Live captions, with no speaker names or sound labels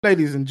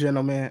Ladies and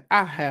gentlemen,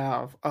 I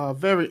have a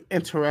very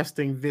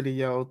interesting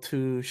video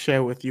to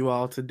share with you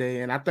all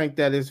today. And I think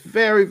that is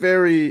very,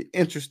 very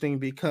interesting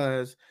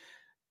because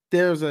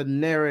there's a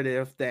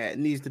narrative that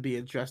needs to be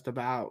addressed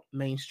about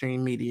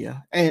mainstream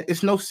media. And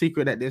it's no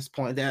secret at this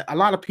point that a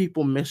lot of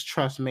people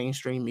mistrust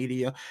mainstream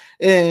media.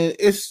 And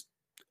it's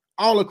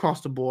all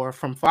across the board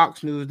from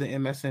Fox News to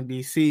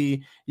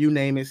MSNBC, you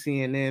name it,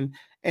 CNN.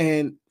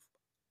 And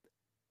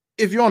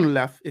if you're on the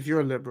left, if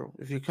you're a liberal,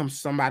 if you come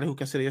somebody who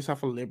consider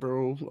yourself a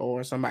liberal,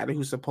 or somebody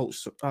who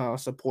supports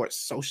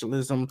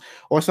socialism,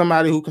 or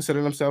somebody who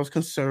consider themselves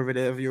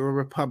conservative, you're a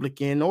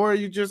Republican, or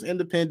you're just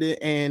independent,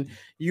 and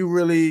you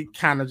really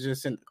kind of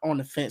just on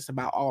the fence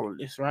about all of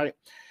this, right?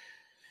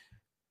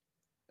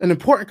 An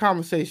important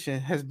conversation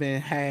has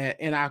been had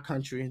in our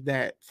country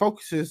that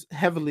focuses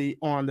heavily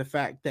on the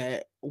fact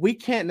that we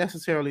can't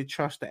necessarily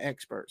trust the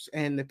experts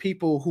and the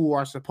people who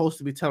are supposed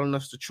to be telling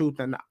us the truth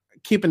and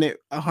keeping it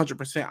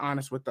 100%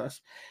 honest with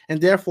us. And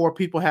therefore,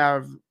 people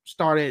have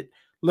started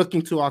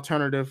looking to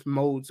alternative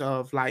modes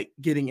of like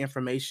getting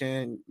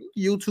information,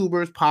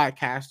 YouTubers,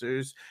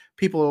 podcasters,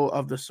 people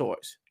of the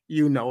sorts.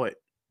 You know it,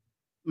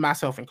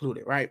 myself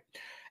included, right?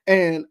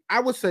 And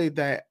I would say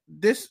that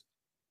this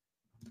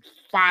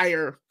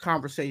fire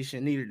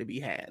conversation needed to be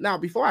had. Now,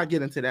 before I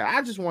get into that,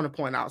 I just want to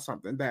point out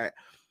something that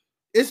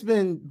it's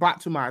been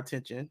brought to my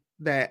attention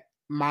that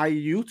my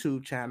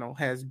YouTube channel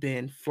has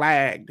been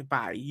flagged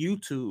by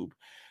YouTube.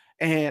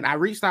 And I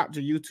reached out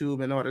to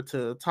YouTube in order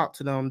to talk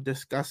to them,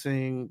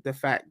 discussing the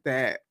fact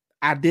that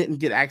I didn't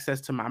get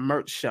access to my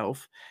merch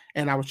shelf.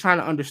 And I was trying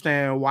to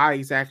understand why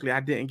exactly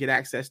I didn't get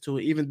access to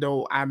it, even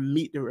though I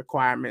meet the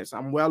requirements.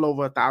 I'm well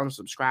over 1,000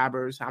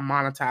 subscribers. I'm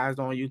monetized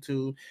on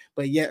YouTube,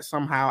 but yet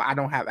somehow I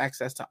don't have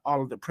access to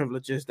all of the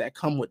privileges that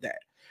come with that.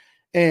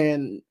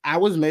 And I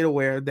was made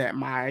aware that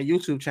my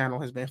YouTube channel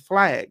has been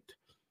flagged.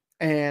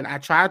 And I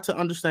tried to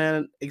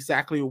understand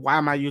exactly why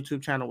my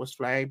YouTube channel was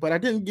flagged, but I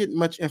didn't get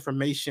much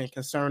information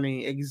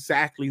concerning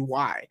exactly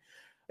why.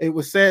 It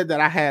was said that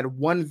I had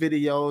one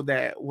video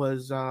that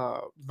was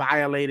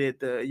violated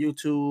the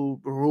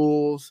YouTube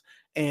rules,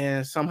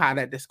 and somehow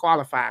that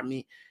disqualified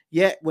me.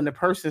 Yet when the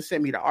person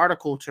sent me the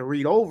article to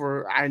read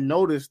over, I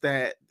noticed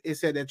that it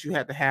said that you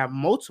had to have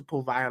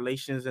multiple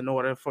violations in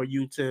order for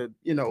you to,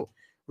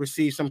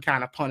 receive some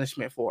kind of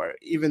punishment for it,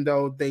 even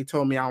though they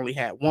told me I only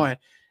had one.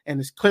 And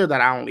it's clear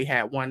that I only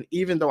had one,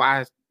 even though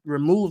I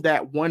removed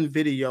that one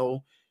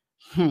video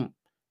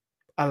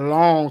a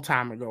long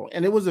time ago.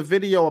 And it was a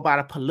video about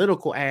a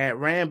political ad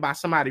ran by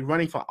somebody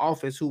running for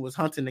office who was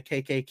hunting the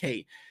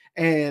KKK.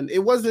 And it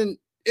was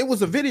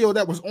a video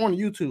that was on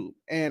YouTube,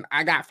 and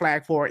I got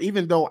flagged for it,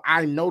 even though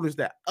I noticed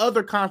that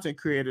other content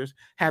creators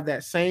have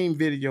that same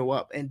video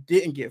up and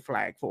didn't get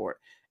flagged for it.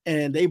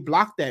 And they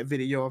blocked that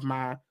video of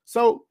mine.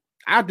 So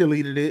I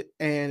deleted it,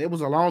 and it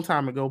was a long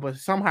time ago, but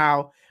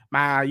somehow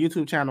my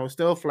YouTube channel is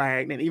still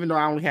flagged. And even though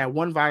I only had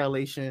one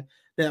violation,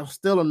 that was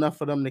still enough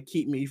for them to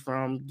keep me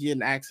from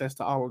getting access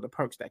to all of the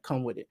perks that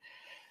come with it.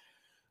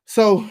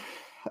 So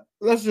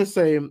let's just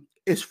say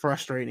it's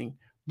frustrating,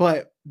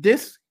 but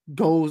this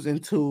goes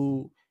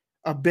into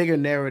a bigger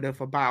narrative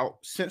about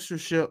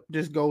censorship.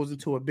 This goes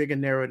into a bigger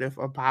narrative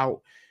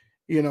about,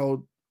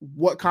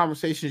 what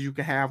conversations you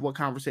can have, what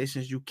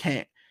conversations you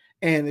can't,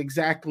 and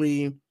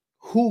exactly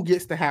who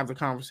gets to have the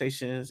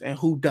conversations and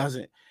who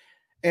doesn't.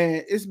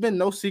 And it's been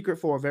no secret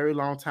for a very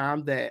long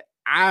time that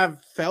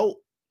I've felt,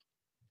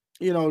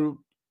 you know,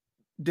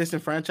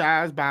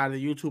 disenfranchised by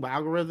the YouTube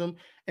algorithm.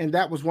 And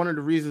that was one of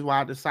the reasons why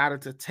I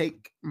decided to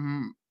take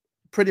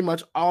pretty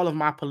much all of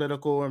my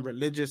political and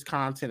religious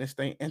content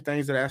and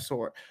things of that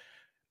sort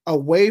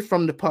away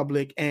from the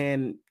public,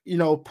 and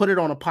put it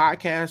on a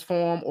podcast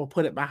form or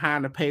put it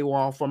behind a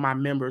paywall for my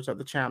members of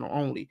the channel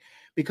only.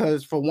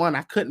 Because for one,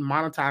 I couldn't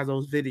monetize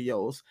those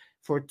videos.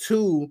 For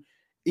two,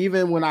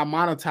 even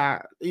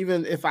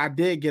if I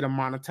did get them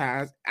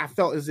monetized, I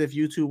felt as if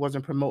YouTube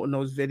wasn't promoting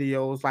those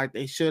videos like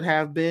they should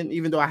have been.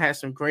 Even though I had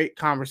some great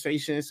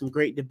conversations, some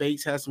great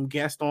debates, had some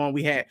guests on,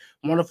 we had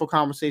wonderful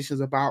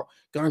conversations about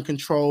gun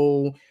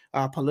control,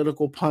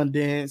 political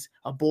pundits,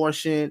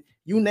 abortion,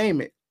 you name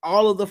it,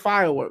 all of the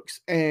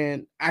fireworks.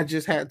 And I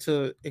just had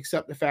to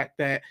accept the fact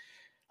that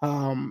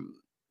um,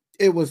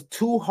 it was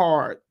too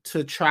hard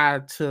to try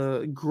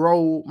to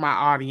grow my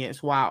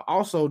audience while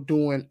also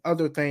doing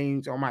other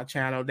things on my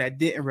channel that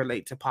didn't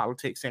relate to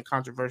politics and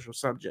controversial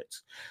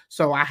subjects.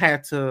 So I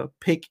had to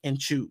pick and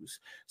choose.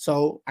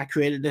 So I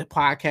created the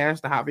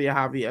podcast, the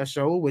Javier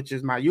Show, which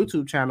is my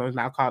YouTube channel, is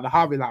now called the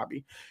Hobby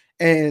Lobby.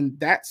 And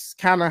that's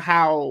kind of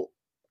how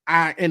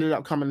I ended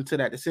up coming to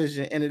that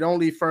decision. And it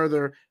only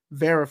further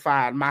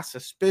verified my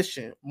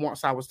suspicion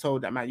once I was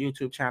told that my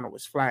YouTube channel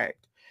was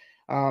flagged.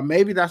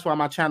 Maybe that's why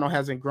my channel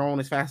hasn't grown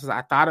as fast as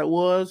I thought it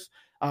was.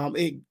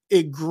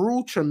 It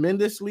grew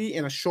tremendously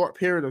in a short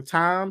period of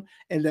time,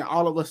 and then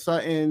all of a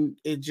sudden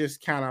it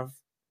just kind of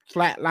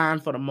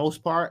flatlined for the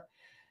most part.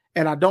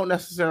 And I don't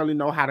necessarily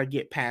know how to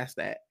get past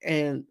that.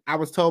 And I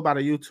was told by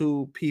the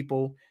YouTube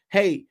people,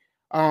 hey,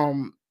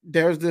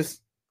 there's this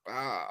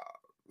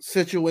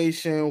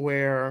situation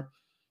where,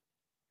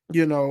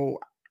 you know,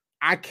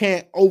 I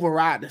can't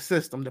override the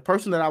system. The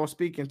person that I was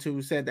speaking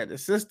to said that the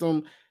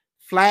system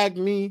flagged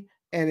me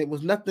and it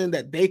was nothing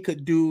that they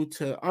could do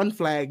to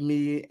unflag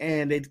me,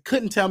 and they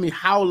couldn't tell me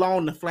how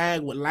long the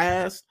flag would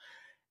last.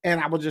 And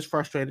I was just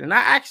frustrated. And I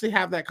actually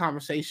have that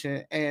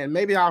conversation, and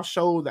maybe I'll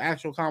show the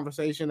actual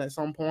conversation at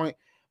some point.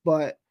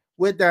 But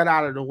with that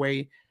out of the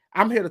way,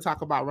 I'm here to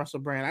talk about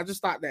Russell Brand. I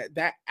just thought that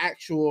that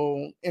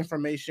actual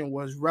information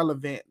was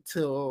relevant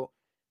to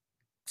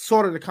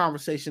sort of the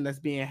conversation that's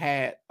being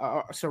had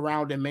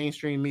surrounding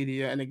mainstream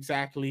media and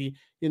exactly,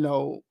 you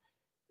know,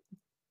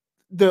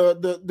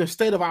 the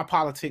state of our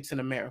politics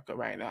in America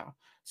right now.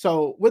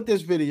 So with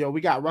this video,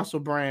 we got Russell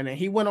Brand, and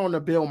he went on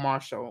the Bill Maher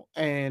show,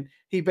 and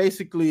he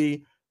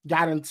basically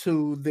got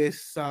into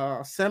this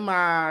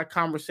semi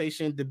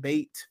conversation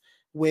debate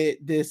with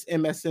this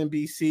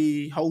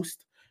MSNBC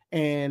host,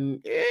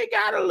 and it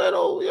got a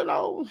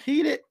little,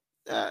 heated,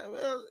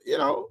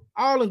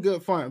 all in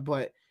good fun.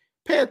 But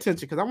pay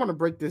attention, because I want to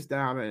break this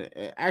down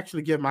and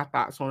actually give my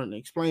thoughts on it and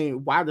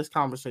explain why this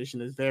conversation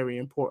is very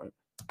important.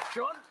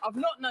 John, I've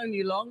not known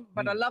you long,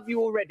 but I love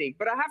you already.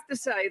 But I have to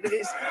say that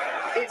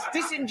it's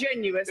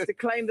disingenuous to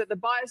claim that the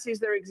biases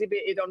that are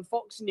exhibited on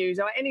Fox News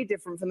are any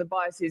different from the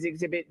biases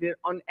exhibited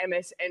on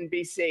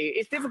MSNBC.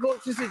 It's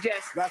difficult to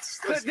suggest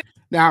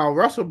Now,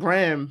 Russell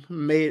Brand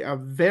made a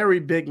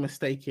very big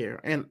mistake here,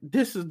 and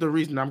this is the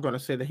reason I'm going to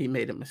say that he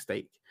made a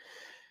mistake.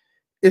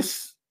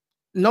 It's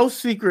no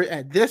secret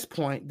at this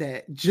point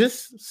that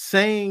just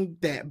saying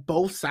that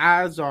both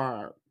sides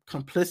are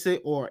complicit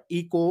or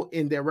equal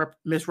in their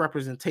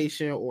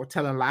misrepresentation or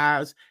telling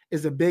lies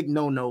is a big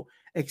no-no,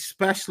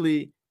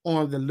 especially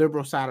on the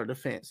liberal side of the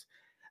fence.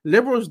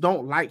 Liberals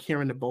don't like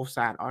hearing the both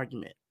side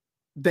argument.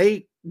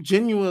 They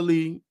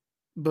genuinely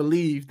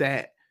believe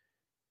that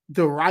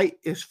the right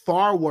is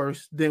far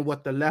worse than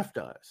what the left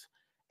does.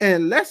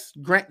 And let's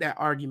grant that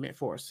argument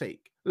for a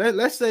sake.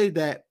 Let's say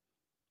that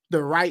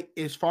the right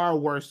is far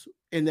worse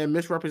in their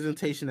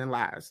misrepresentation and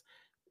lies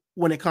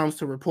when it comes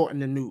to reporting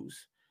the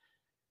news.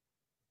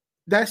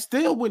 That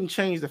still wouldn't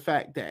change the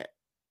fact that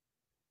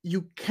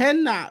you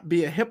cannot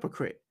be a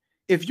hypocrite.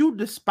 If you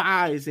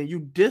despise and you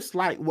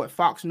dislike what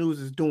Fox News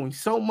is doing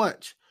so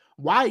much,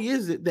 why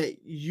is it that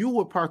you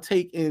would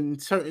partake in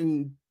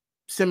certain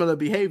similar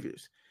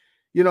behaviors?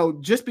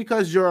 Just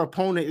because your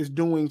opponent is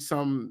doing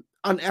some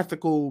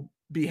unethical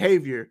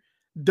behavior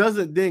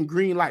doesn't then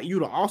green light you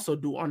to also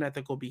do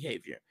unethical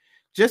behavior.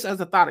 Just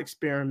as a thought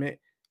experiment,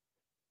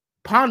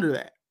 ponder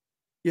that.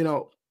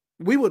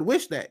 We would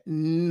wish that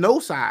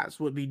no sides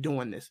would be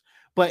doing this,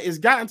 but it's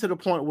gotten to the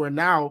point where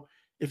now,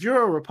 if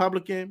you're a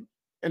Republican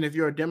and if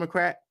you're a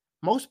Democrat,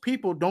 most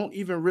people don't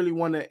even really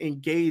want to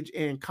engage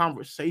in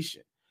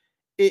conversation.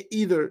 It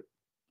either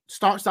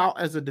starts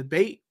out as a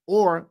debate,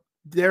 or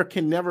there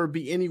can never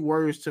be any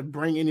words to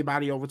bring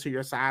anybody over to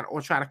your side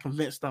or try to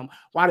convince them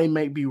why they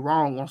may be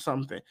wrong on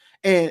something.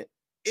 And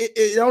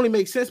it only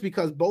makes sense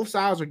because both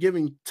sides are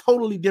giving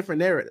totally different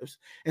narratives.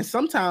 And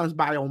sometimes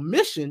by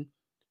omission,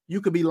 you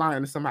could be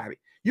lying to somebody.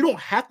 You don't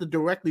have to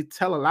directly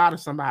tell a lie to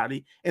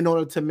somebody in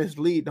order to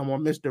mislead them or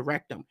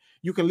misdirect them.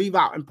 You can leave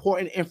out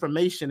important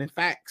information and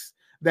facts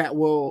that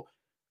will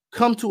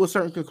come to a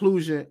certain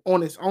conclusion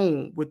on its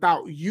own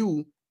without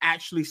you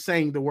actually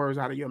saying the words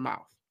out of your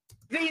mouth.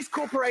 These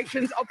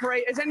corporations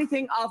operate as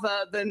anything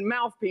other than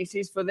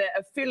mouthpieces for their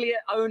affiliate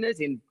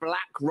owners in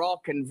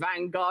BlackRock and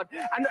Vanguard.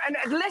 And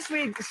unless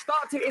we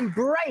start to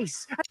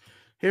embrace...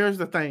 Here's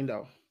the thing,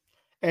 though.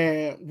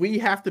 And we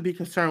have to be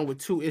concerned with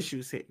two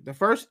issues here. The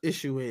first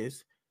issue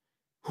is,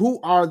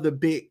 who are the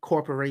big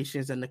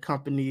corporations and the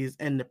companies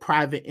and the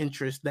private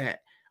interests that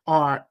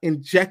are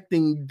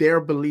injecting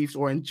their beliefs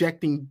or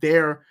injecting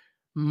their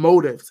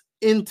motives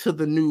into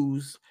the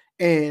news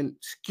and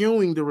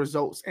skewing the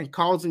results and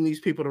causing these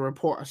people to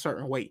report a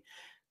certain way?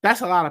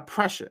 That's a lot of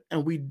pressure.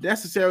 And we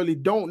necessarily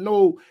don't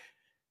know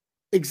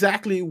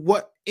exactly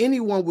what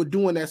anyone would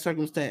do in that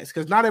circumstance,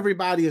 because not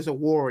everybody is a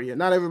warrior,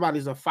 not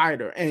everybody's a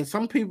fighter, and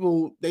some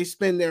people, they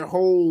spend their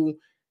whole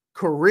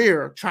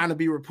career trying to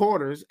be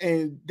reporters,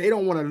 and they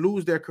don't want to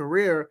lose their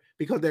career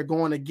because they're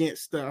going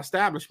against the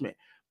establishment.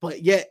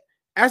 But yet,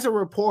 as a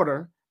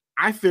reporter,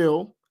 I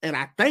feel and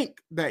I think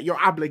that your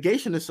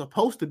obligation is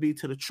supposed to be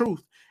to the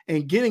truth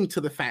and getting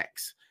to the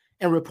facts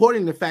and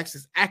reporting the facts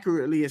as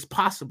accurately as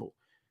possible,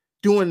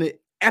 doing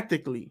it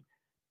ethically.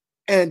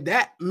 And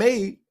that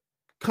may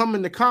come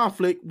into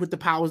conflict with the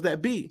powers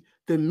that be.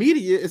 The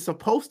media is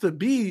supposed to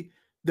be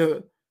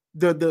the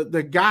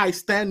guy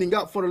standing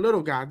up for the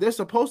little guy. They're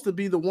supposed to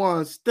be the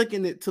ones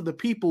sticking it to the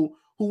people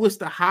who wish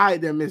to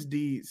hide their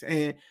misdeeds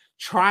and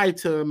try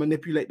to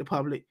manipulate the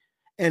public.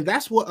 And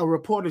that's what a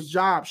reporter's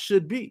job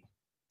should be.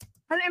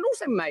 And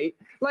also, mate,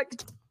 like...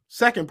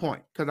 Second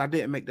point, because I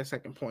didn't make the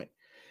second point.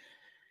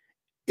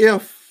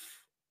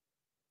 If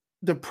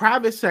the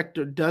private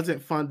sector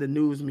doesn't fund the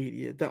news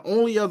media, the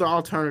only other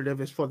alternative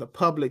is for the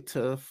public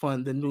to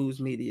fund the news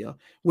media,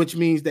 which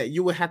means that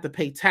you would have to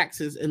pay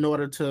taxes in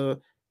order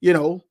to,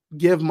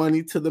 give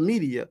money to the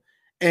media.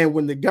 And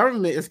when the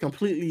government is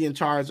completely in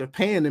charge of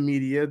paying the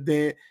media,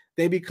 then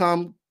they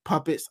become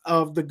puppets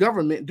of the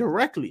government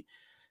directly.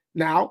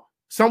 Now,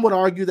 some would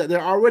argue that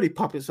they're already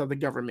puppets of the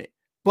government,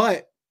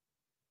 but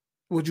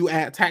would you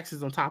add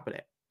taxes on top of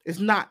that? It's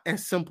not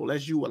as simple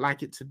as you would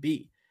like it to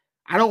be.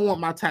 I don't want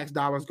my tax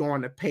dollars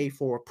going to pay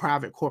for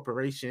private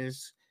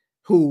corporations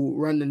who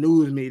run the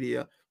news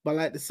media, but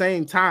at the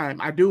same time,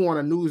 I do want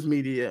a news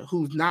media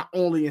who's not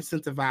only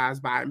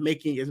incentivized by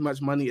making as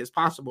much money as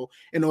possible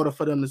in order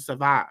for them to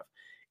survive.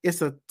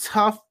 It's a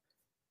tough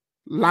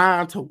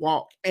line to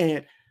walk,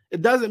 and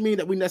it doesn't mean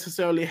that we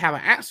necessarily have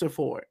an answer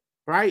for it,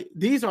 right?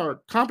 These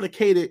are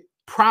complicated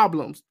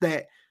problems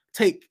that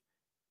take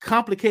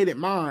complicated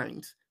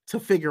minds to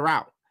figure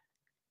out.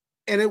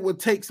 And it would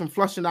take some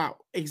flushing out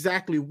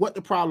exactly what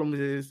the problem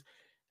is,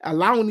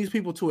 allowing these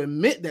people to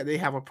admit that they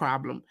have a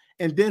problem,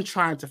 and then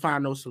trying to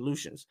find those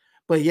solutions.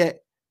 But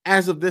yet,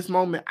 as of this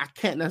moment, I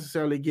can't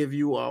necessarily give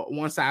you a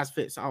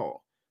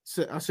one-size-fits-all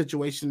a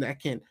situation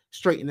that can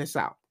straighten this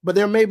out. But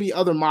there may be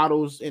other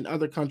models in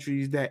other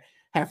countries that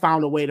have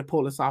found a way to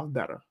pull this off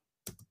better.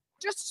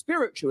 Just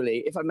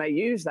spiritually, if I may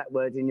use that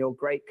word in your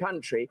great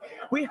country,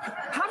 we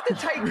have to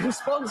take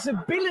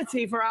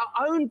responsibility for our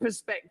own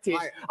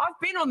perspectives. I've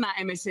been on that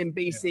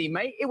MSNBC,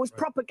 mate. It was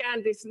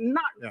propagandist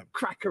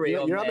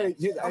nutcrackery on there.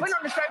 I went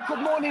on a show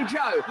called Morning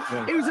Joe.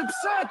 It was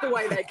absurd the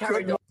way they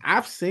carried on.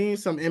 I've seen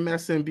some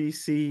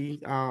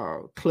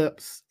MSNBC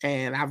clips,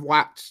 and I've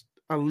watched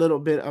a little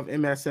bit of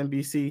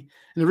MSNBC.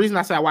 And the reason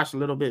I say I watched a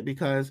little bit,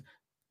 because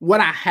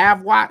what I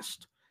have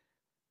watched,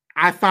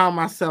 I found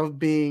myself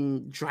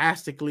being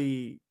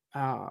drastically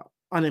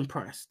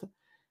unimpressed.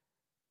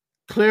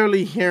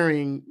 Clearly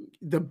hearing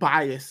the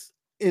bias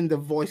in the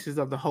voices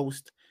of the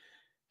host,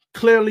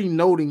 clearly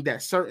noting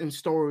that certain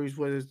stories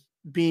was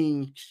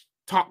being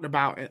talked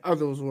about and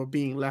others were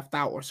being left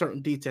out, or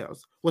certain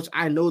details, which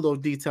I know those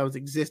details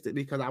existed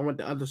because I went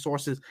to other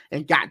sources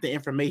and got the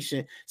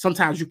information.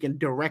 Sometimes you can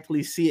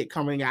directly see it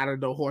coming out of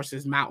the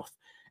horse's mouth,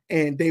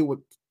 and they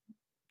would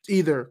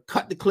either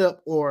cut the clip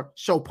or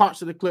show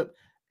parts of the clip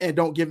and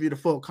don't give you the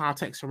full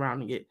context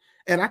surrounding it.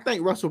 And I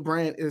think Russell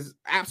Brand is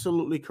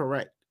absolutely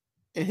correct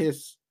in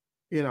his,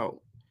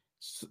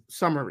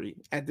 summary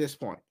at this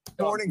point.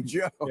 Morning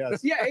Joe.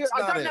 Yes. Yeah,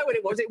 I don't know what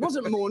it was. It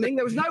wasn't morning.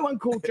 There was no one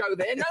called Joe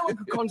there. No one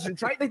could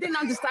concentrate. They didn't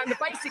understand the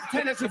basic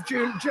tenets of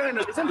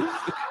journalism.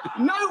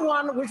 No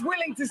one was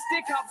willing to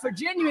stick up for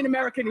genuine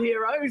American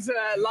heroes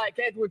like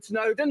Edward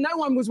Snowden. No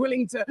one was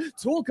willing to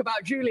talk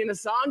about Julian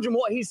Assange and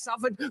what he's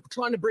suffered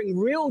trying to bring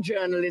real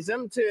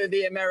journalism to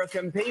the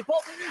American people.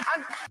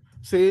 And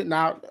see,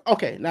 now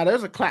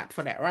there's a clap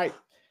for that, right?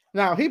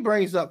 Now, he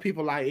brings up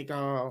people like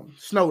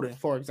Snowden,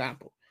 for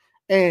example.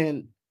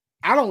 And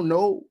I don't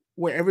know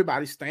where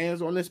everybody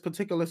stands on this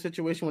particular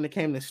situation when it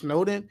came to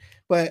Snowden,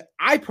 but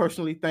I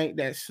personally think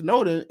that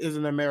Snowden is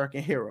an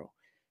American hero.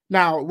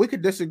 Now, we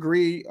could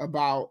disagree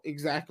about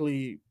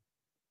exactly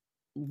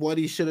what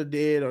he should have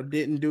did or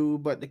didn't do,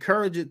 but the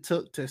courage it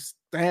took to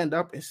stand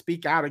up and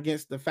speak out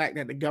against the fact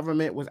that the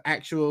government was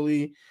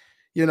actually,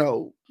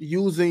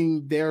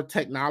 using their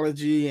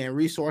technology and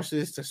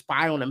resources to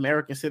spy on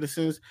American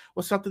citizens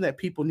was something that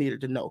people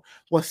needed to know.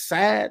 What's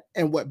sad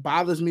and what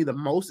bothers me the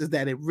most is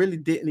that it really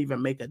didn't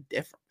even make a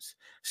difference.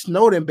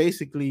 Snowden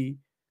basically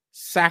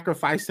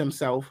sacrificed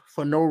himself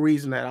for no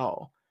reason at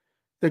all.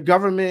 The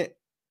government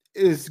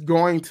is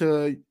going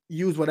to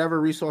use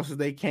whatever resources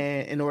they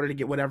can in order to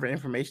get whatever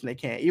information they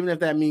can, even if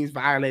that means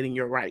violating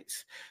your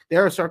rights.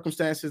 There are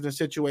circumstances and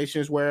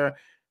situations where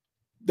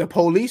the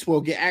police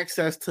will get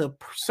access to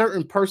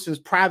certain person's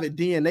private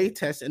DNA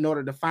tests in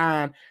order to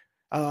find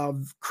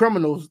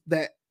criminals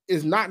that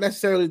is not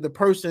necessarily the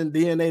person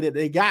DNA that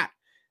they got.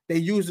 They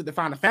use it to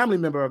find a family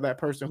member of that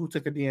person who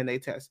took a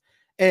DNA test.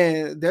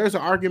 And there's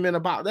an argument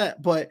about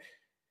that. But,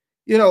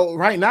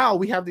 right now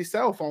we have these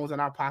cell phones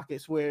in our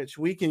pockets, which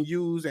we can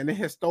use, and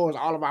it stores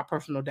all of our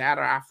personal data,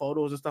 our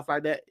photos and stuff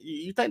like that.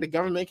 You think the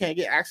government can't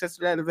get access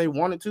to that if they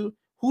wanted to?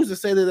 Who's to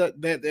say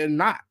that they're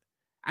not?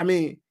 I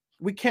mean,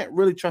 we can't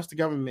really trust the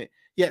government.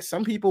 Yet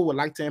some people would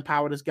like to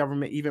empower this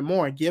government even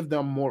more and give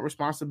them more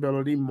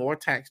responsibility, more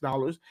tax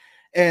dollars.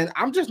 And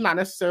I'm just not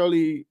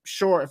necessarily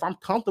sure if I'm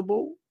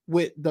comfortable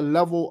with the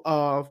level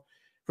of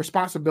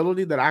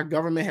responsibility that our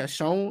government has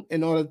shown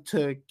in order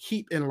to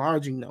keep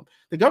enlarging them.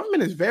 The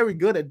government is very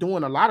good at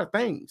doing a lot of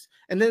things.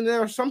 And then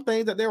there are some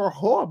things that they are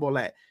horrible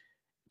at.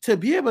 To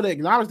be able to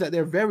acknowledge that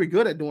they're very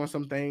good at doing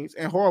some things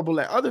and horrible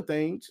at other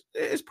things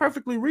is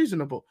perfectly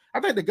reasonable. I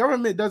think the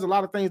government does a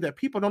lot of things that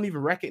people don't even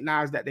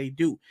recognize that they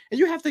do. And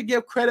you have to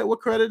give credit where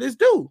credit is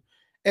due.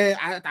 And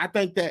I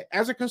think that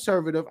as a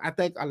conservative, I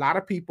think a lot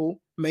of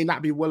people may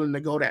not be willing to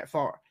go that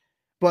far.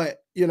 But,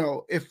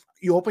 if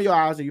you open your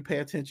eyes and you pay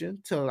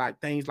attention to like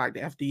things like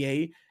the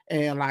FDA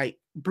and like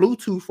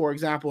Bluetooth, for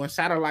example, and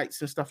satellites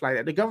and stuff like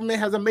that, the government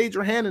has a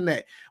major hand in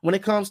that. When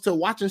it comes to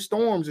watching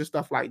storms and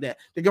stuff like that,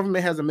 the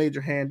government has a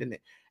major hand in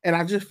it. And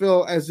I just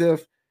feel as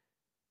if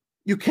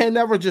you can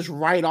never just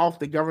write off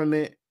the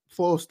government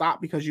full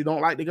stop because you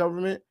don't like the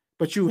government,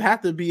 but you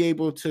have to be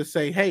able to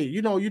say, hey,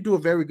 you do a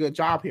very good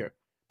job here.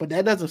 But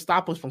that doesn't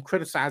stop us from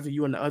criticizing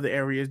you in the other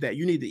areas that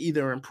you need to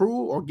either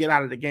improve or get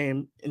out of the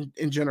game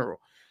in general.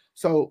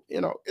 So,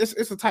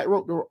 it's a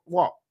tightrope to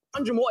walk.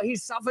 Imagine what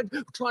he's suffered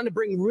trying to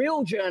bring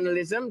real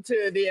journalism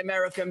to the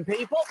American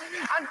people.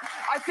 And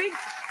I think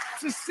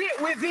to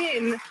sit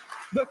within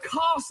the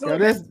castle.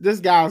 Yo, this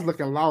guy's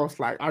looking lost.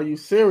 Like, are you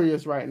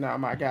serious right now,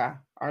 my guy?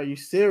 Are you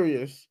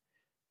serious?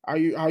 Are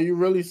you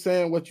really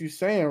saying what you're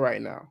saying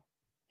right now?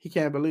 He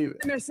can't believe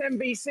it.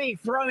 MSNBC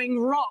throwing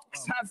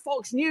rocks at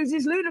Fox News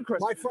is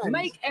ludicrous.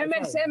 Make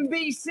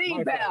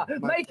MSNBC better.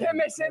 Make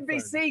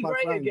MSNBC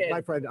great again.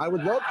 My friend, I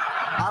would love.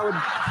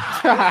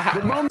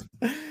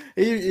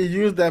 He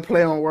used that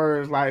play on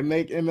words, like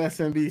make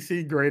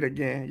MSNBC great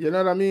again. You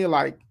know what I mean?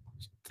 Like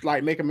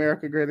make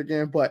America great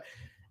again. But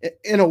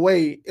in a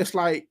way, it's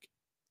like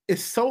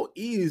it's so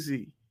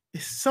easy.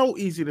 It's so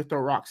easy to throw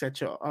rocks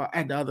at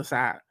at the other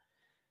side.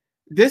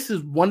 This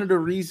is one of the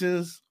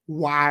reasons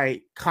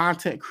why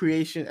content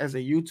creation as a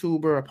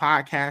YouTuber, a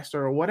podcaster,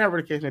 or whatever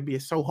the case may be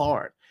is so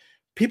hard.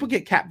 People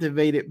get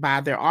captivated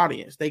by their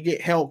audience. They get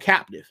held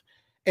captive.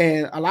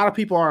 And a lot of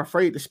people are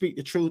afraid to speak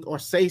the truth or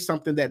say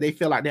something that they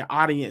feel like their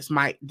audience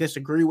might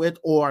disagree with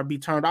or be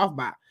turned off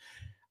by.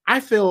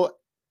 I feel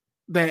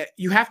that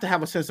you have to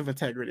have a sense of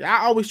integrity.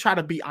 I always try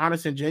to be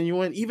honest and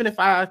genuine, even if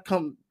I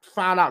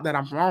find out that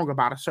I'm wrong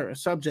about a certain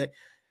subject,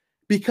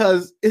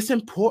 because it's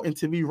important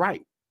to be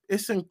right.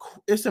 It's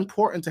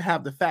important to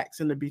have the facts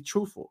and to be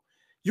truthful.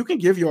 You can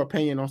give your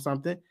opinion on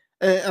something.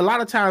 A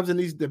lot of times in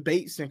these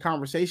debates and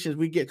conversations,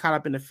 we get caught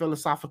up in the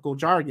philosophical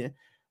jargon,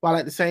 while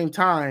at the same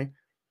time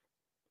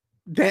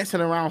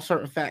dancing around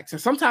certain facts.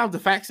 And sometimes the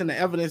facts and the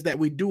evidence that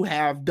we do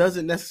have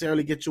doesn't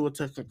necessarily get you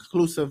to a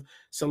conclusive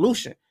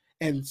solution.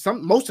 And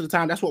most of the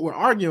time, that's what we're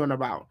arguing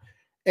about.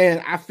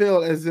 And I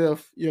feel as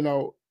if,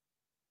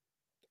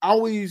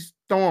 always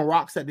throwing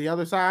rocks at the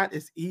other side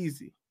is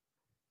easy.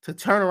 To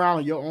turn around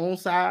on your own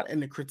side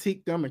and to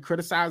critique them and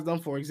criticize them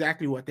for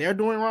exactly what they're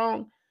doing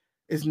wrong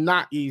is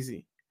not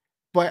easy.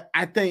 But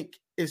I think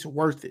it's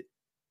worth it.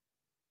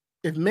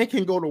 If men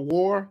can go to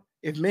war,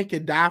 if men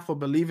can die for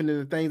believing in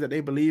the things that they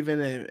believe in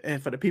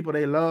and for the people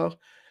they love,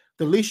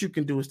 the least you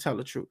can do is tell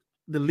the truth.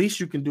 The least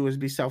you can do is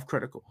be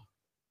self-critical.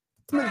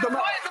 Fight them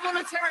on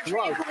a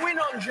territory you can win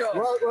on,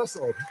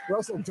 Joe.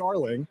 Russell,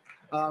 darling,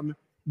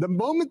 the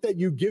moment that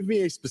you give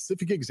me a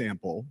specific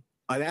example,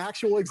 an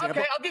actual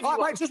example. Okay, I'll give you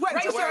one. Just wait.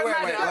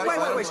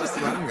 Wait.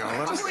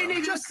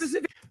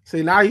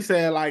 See, now he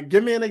said, like,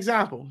 give me an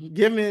example.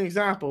 Give me an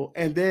example.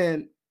 And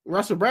then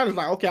Russell Brand is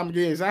like, okay, I'm going to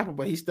give you an example.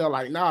 But he's still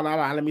like, no,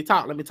 let me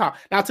talk.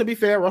 Now, to be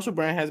fair, Russell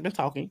Brand has been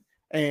talking.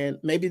 And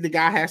maybe the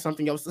guy has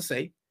something else to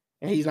say.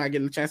 And he's not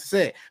getting a chance to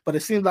say it. But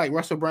it seems like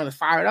Russell Brand is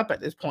fired up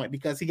at this point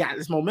because he got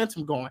this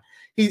momentum going.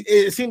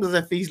 It seems as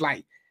if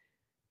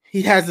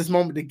he has this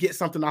moment to get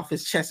something off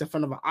his chest in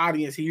front of an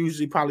audience he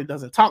usually probably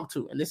doesn't talk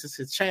to, and this is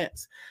his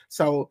chance.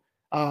 So,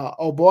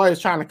 old boy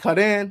is trying to cut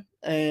in,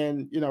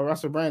 and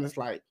Russell Brand is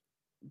like,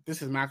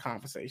 "This is my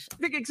conversation."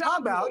 Big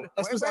example.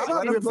 Let me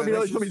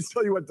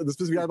tell you what the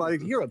specific I'd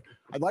like to hear of.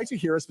 I'd like to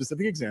hear a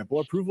specific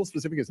example, a provable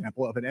specific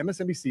example of an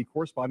MSNBC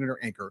correspondent or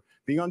anchor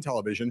being on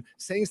television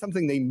saying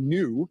something they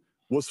knew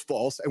was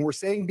false, and we're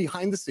saying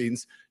behind the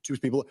scenes to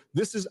people,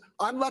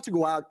 I'm about to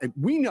go out, and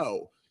we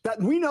know that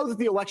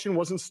the election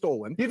wasn't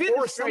stolen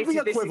or something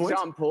equivalent.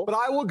 Example. But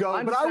I will go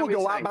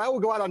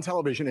out on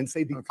television and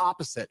say the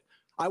opposite.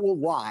 I will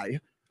lie.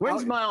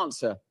 When's my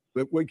answer?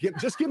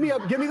 Just give me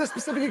the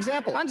specific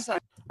example. I understand.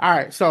 All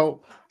right,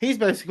 so he's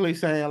basically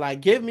saying,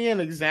 like, give me an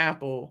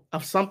example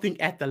of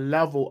something at the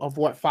level of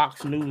what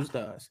Fox News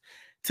does.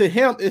 To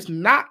him, it's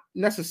not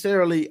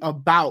necessarily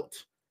about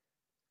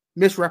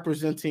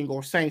misrepresenting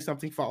or saying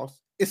something false.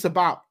 It's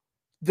about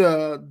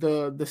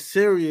the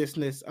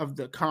seriousness of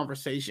the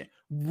conversation.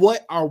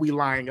 What are we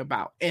lying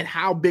about? And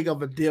how big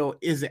of a deal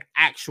is it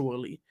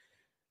actually?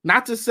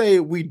 Not to say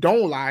we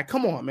don't lie.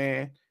 Come on,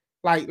 man.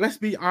 Like, let's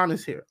be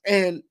honest here.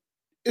 And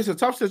it's a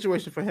tough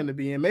situation for him to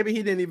be in. Maybe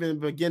he didn't even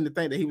begin to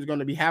think that he was going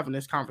to be having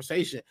this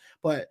conversation.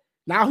 But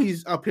now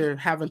he's up here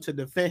having to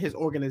defend his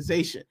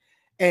organization.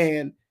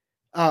 And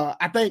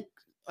I think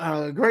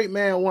a great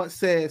man once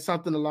said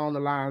something along the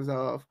lines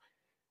of,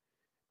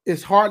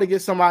 it's hard to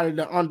get somebody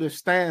to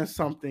understand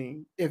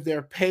something if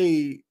they're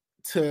paid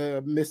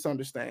to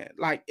misunderstand.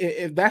 Like,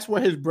 if that's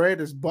where his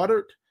bread is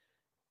buttered,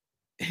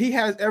 he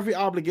has every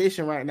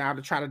obligation right now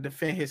to try to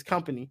defend his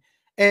company.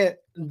 And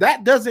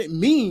that doesn't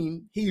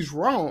mean he's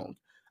wrong.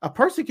 A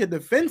person can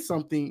defend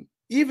something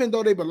even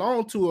though they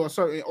belong to a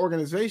certain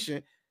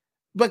organization,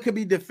 but could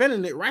be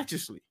defending it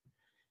righteously.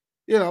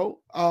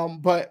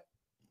 But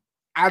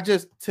I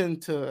just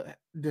tend to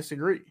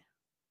disagree.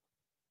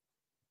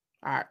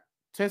 All right.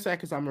 10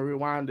 seconds, I'm going to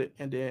rewind it,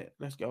 and then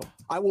let's go.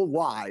 I will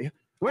lie.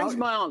 When's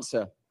my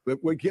answer?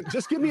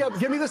 Just give me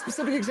the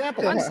specific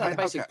example. I understand the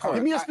basic point.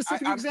 Give me a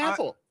specific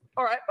example.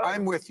 All right.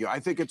 I'm with you. I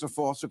think it's a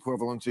false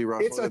equivalency,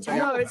 Russell. It's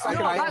not.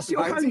 That's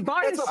your own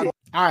bias. All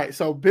right,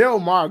 so Bill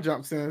Maher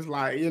jumps in and is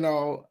like,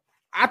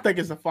 I think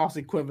it's a false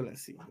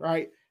equivalency,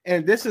 right?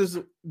 And this is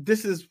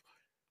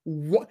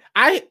what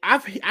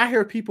I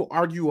hear people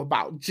argue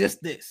about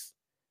just this,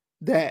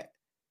 that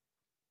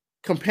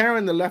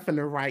comparing the left and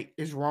the right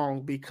is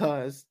wrong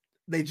because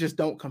they just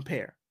don't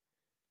compare.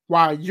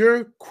 while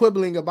you're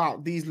quibbling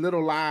about these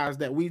little lies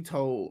that we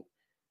told,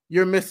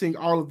 you're missing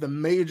all of the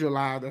major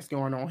lies that's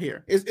going on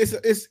here.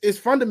 It's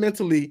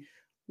fundamentally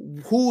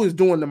who is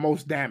doing the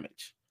most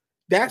damage.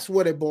 That's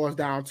what it boils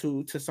down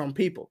to some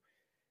people,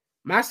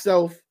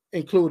 myself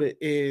included,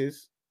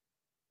 is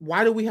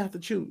why do we have to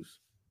choose?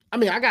 I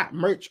mean, I got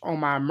merch on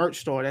my merch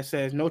store that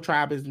says no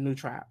tribe is the new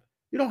tribe.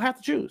 You don't have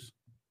to choose.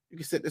 You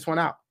can sit this one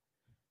out.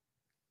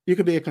 You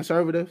could be a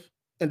conservative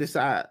and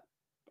decide,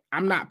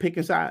 I'm not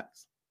picking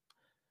sides.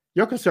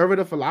 Your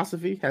conservative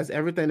philosophy has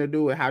everything to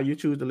do with how you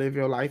choose to live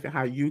your life and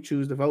how you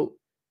choose to vote.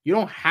 You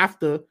don't have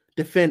to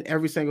defend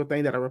every single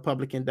thing that a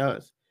Republican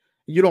does.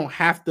 You don't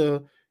have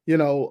to,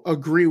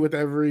 agree with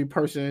every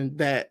person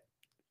that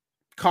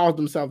calls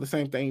themselves the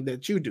same thing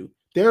that you do.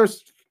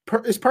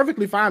 It's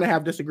perfectly fine to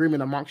have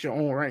disagreement amongst your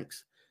own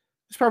ranks.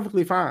 It's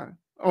perfectly fine.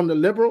 On the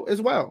liberal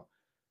as well.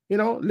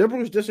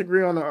 Liberals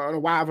disagree on a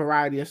wide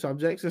variety of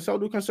subjects, and so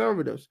do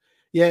conservatives.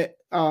 Yet,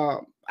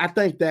 I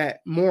think that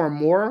more and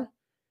more,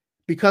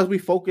 because we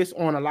focus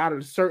on a lot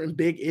of certain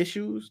big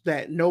issues,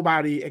 that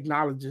nobody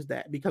acknowledges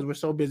that, because we're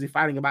so busy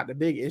fighting about the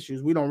big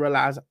issues, we don't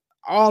realize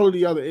all of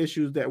the other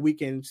issues that we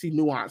can see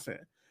nuance in.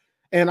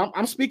 And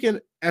I'm speaking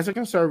as a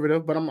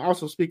conservative, but I'm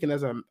also speaking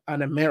as an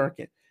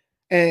American.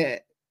 And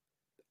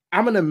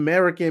I'm an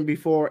American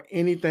before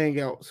anything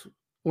else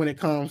when it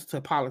comes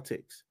to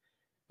politics.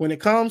 When it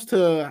comes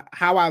to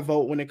how I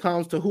vote, when it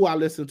comes to who I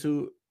listen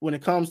to, when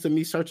it comes to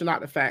me searching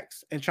out the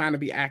facts and trying to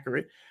be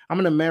accurate, I'm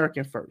an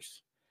American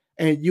first.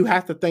 And you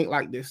have to think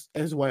like this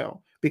as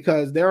well,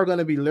 because there are going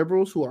to be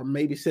liberals who are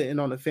maybe sitting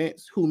on the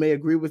fence, who may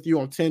agree with you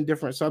on 10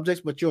 different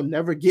subjects, but you'll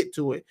never get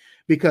to it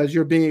because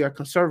you're being a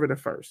conservative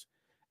first.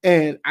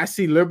 And I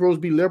see liberals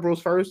be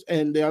liberals first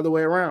and the other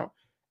way around.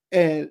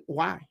 And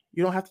why?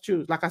 You don't have to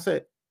choose. Like I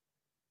said,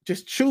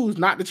 just choose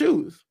not to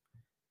choose.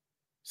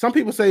 Some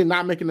people say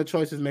not making the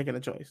choice is making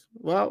a choice.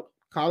 Well,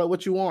 call it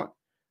what you want.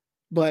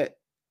 But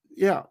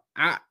yeah,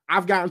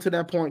 I've gotten to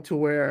that point to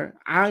where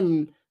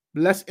I'm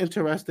less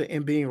interested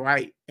in being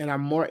right, and I'm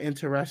more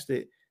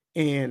interested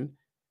in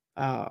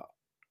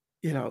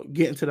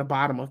getting to the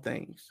bottom of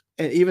things.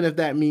 And even if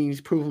that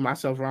means proving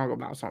myself wrong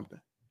about something.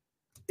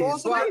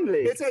 It's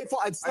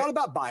not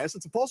about bias.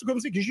 It's a false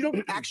equivalency because you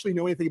don't actually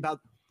know anything about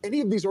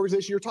any of these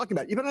organizations you're talking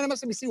about, even on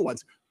MSNBC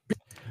ones.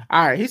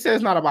 All right, he says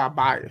it's not about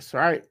bias,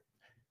 right?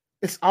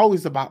 It's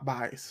always about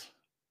bias.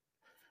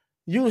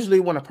 Usually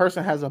when a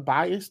person has a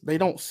bias, they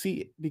don't see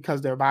it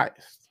because they're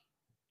biased.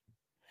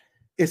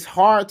 It's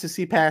hard to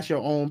see past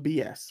your own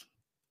BS.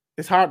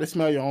 It's hard to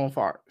smell your own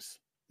farts.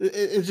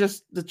 It's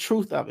just the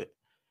truth of it.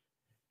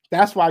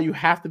 That's why you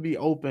have to be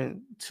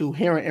open to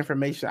hearing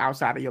information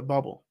outside of your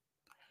bubble.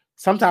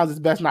 Sometimes it's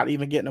best not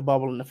even getting a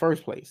bubble in the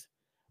first place.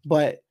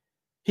 But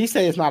he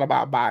says it's not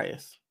about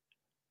bias.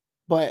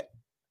 But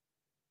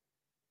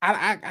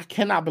I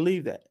cannot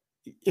believe that.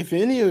 If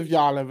any of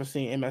y'all ever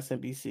seen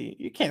MSNBC,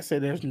 you can't say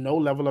there's no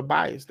level of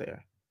bias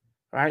there,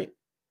 right?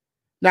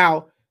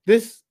 Now,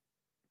 this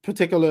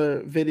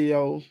particular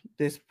video,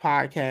 this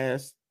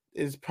podcast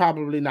is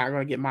probably not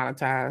going to get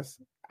monetized.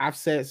 I've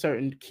said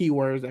certain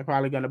keywords that are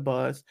probably going to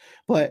buzz,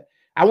 but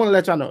I want to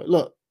let y'all know,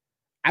 look,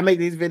 I make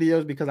these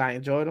videos because I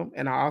enjoy them,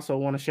 and I also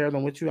want to share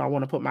them with you. I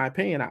want to put my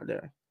opinion out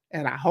there,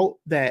 and I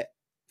hope that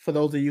for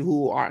those of you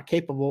who are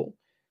capable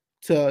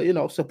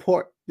to,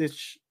 support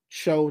this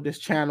show, this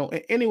channel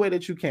in any way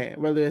that you can,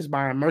 whether it's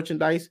buying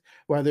merchandise,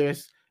 whether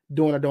it's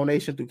doing a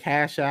donation through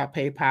Cash App,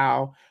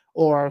 PayPal,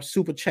 or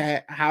Super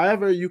Chat,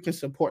 however you can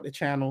support the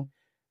channel,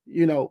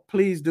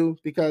 please do,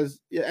 because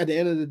at the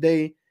end of the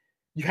day,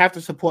 you have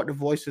to support the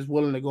voices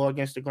willing to go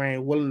against the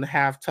grain, willing to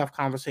have tough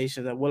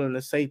conversations, and willing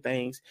to say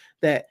things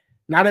that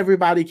not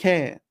everybody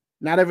can.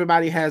 Not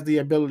everybody has the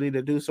ability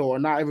to do so, or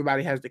not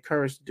everybody has the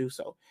courage to do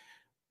so.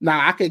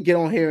 Now, I could get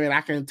on here and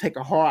I can take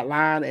a hard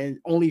line and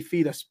only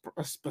feed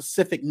a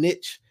specific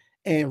niche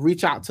and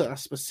reach out to a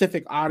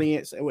specific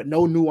audience with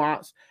no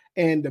nuance,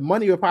 and the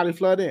money will probably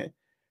flood in.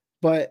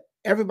 But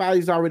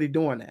everybody's already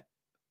doing that.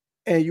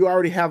 And you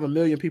already have 1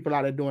 million people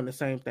out there doing the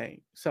same thing.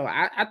 So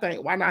I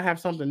think, why not have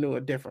something new or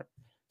different?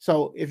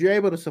 So if you're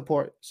able to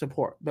support.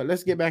 But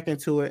let's get back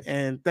into it.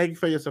 And thank you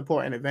for your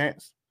support in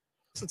advance.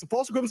 So it's a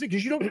false equivalency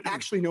because you don't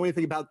actually know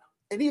anything about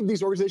any of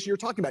these organizations you're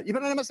talking about,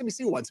 even on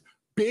MSNBC ones.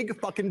 Big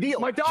fucking deal.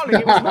 My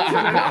darling, it was more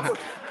than enough.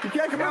 You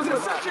can't come out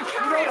with such a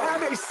you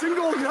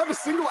don't have a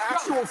single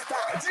actual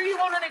fact. Do you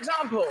want an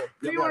example?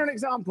 Do you want an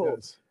example?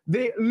 Yes.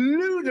 The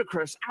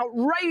ludicrous,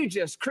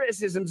 outrageous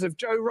criticisms of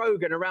Joe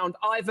Rogan around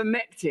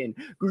ivermectin,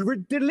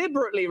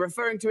 deliberately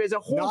referring to it as a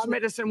horse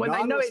medicine when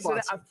they know it's an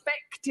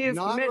effective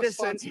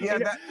medicine. Yeah,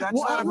 that's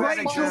what not a bad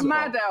Rachel example.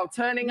 Maddow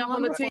turning up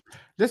on the TV.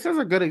 This is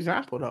a good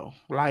example, though.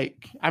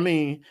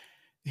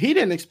 He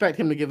didn't expect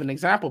him to give an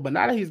example, but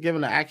now that he's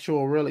given an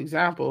actual real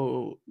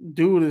example,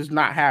 dude is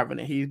not having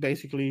it. He's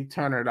basically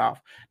turning it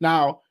off.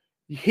 Now,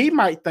 he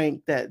might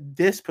think that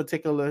this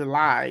particular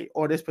lie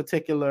or this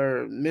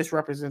particular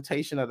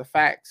misrepresentation of the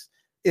facts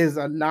is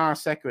a non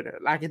sequitur,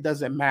 like it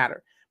doesn't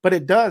matter. But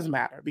it does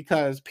matter,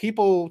 because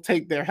people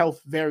take their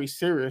health very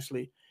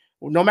seriously.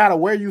 No matter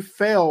where you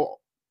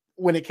fail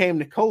when it came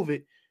to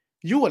COVID,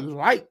 you would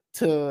like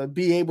to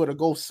be able to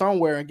go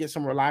somewhere and get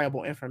some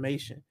reliable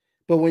information.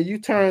 But when you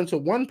turn to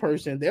one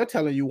person, they're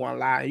telling you one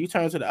lie. You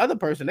turn to the other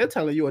person, they're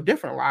telling you a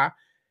different lie.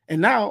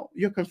 And now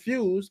you're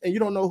confused and you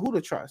don't know who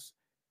to trust.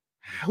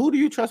 Who do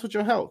you trust with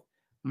your health?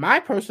 My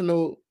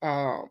personal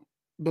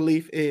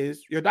belief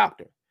is your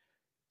doctor.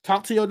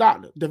 Talk to your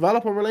doctor.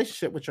 Develop a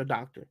relationship with your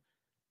doctor.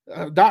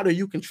 A doctor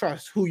you can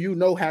trust, who you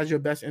know has your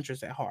best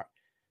interest at heart.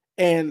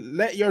 And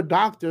let your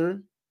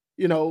doctor,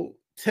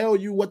 tell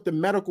you what the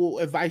medical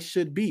advice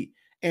should be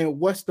and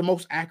what's the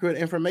most accurate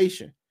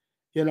information,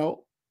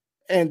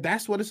 and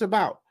that's what it's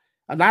about.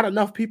 Not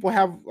enough people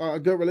have a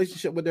good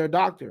relationship with their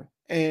doctor.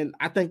 And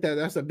I think that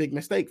that's a big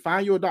mistake.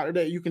 Find you a doctor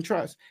that you can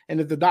trust. And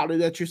if the doctor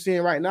that you're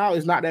seeing right now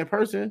is not that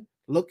person,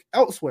 look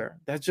elsewhere.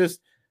 That's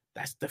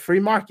the free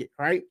market,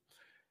 right?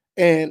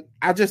 And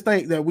I just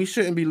think that we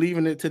shouldn't be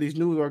leaving it to these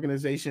news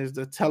organizations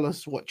to tell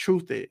us what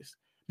truth is.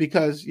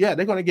 Because, yeah,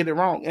 they're going to get it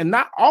wrong. And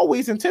not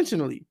always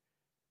intentionally.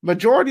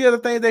 Majority of the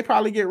things they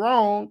probably get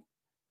wrong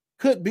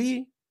could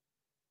be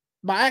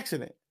by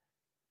accident.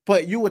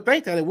 But you would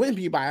think that it wouldn't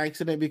be by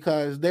accident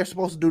because they're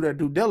supposed to do their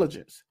due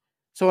diligence.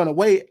 So in a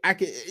way,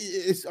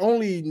 it's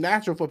only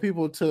natural for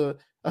people to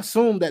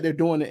assume that they're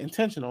doing it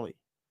intentionally,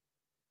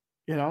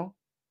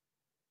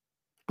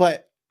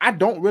 But I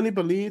don't really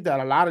believe that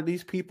a lot of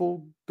these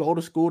people go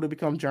to school to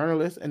become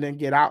journalists and then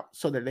get out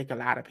so that they can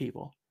lie to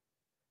people.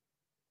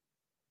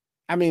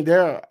 I mean,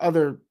 there are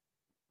other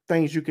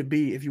things you could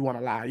be if you want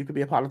to lie. You could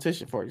be a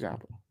politician, for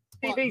example.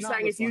 TV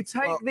saying if you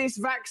take this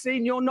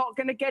vaccine, you're not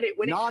going to get it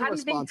when it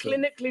hadn't been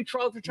clinically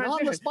trialed for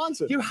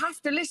transmission. You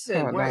have to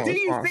listen. Do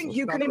you think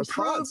you can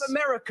improve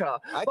America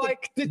by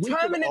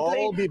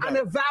determinedly and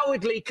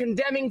avowedly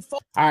condemning? All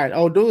right,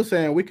 old dude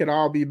saying we could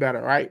all be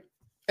better, right?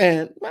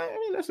 And I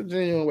mean, that's a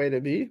genuine way to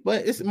be,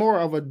 but it's more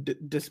of a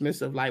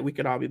dismissive, like we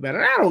could all be better.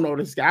 And I don't know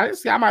this guy.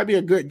 This guy might be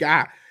a good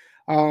guy.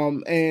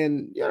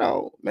 And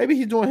maybe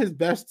he's doing his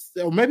best,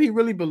 or maybe he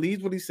really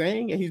believes what he's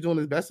saying and he's doing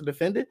his best to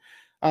defend it.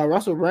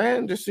 Russell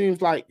Brand just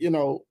seems like,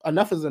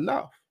 enough is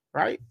enough,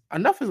 right?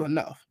 Enough is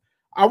enough.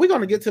 Are we going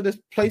to get to this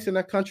place in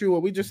that country where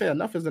we just say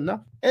enough is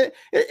enough?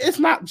 It's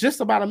not just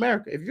about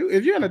America. If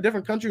you're in a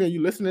different country and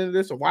you're listening to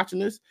this or watching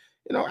this,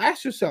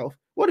 ask yourself,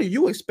 what do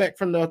you expect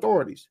from the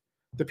authorities?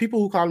 The people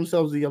who call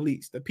themselves the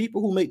elites, the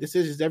people who make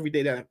decisions every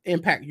day that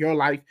impact your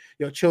life,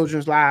 your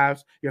children's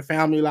lives, your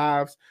family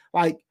lives.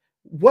 Like,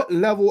 what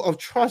level of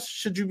trust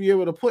should you be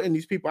able to put in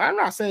these people? I'm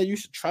not saying you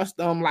should trust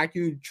them like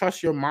you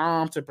trust your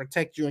mom to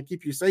protect you and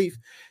keep you safe.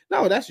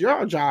 No, that's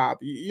your job.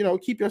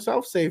 Keep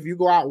yourself safe. You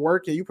go out,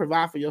 work, and you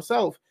provide for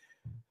yourself.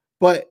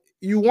 But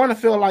you want to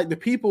feel like the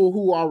people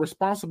who are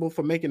responsible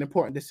for making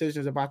important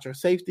decisions about your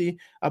safety,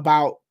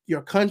 about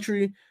your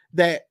country,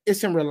 that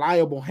it's in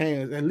reliable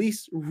hands, at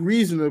least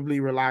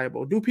reasonably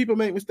reliable. Do people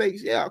make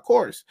mistakes? Yeah, of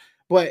course.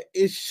 But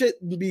it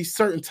shouldn't be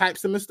certain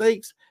types of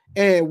mistakes.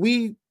 And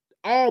we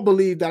all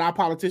believe that our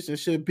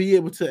politicians should be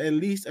able to at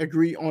least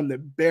agree on the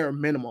bare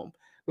minimum,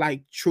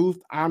 like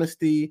truth,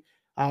 honesty,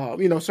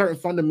 certain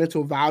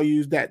fundamental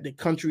values that the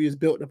country is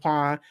built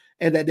upon,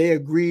 and that they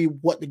agree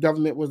what the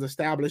government was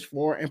established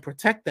for and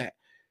protect that.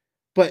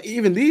 But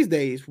even these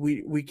days,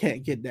 we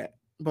can't get that.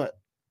 But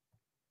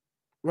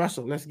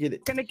Russell, let's get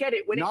it. Going to get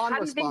it when it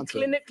hadn't been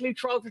clinically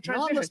trialed for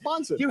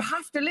transmission. You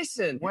have to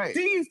listen. Wait, do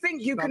you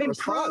think you can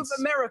improve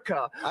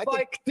America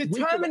by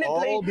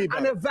determinedly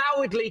and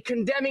avowedly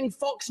condemning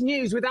Fox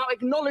News without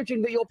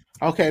acknowledging that you're...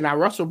 Okay, now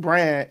Russell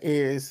Brand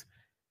is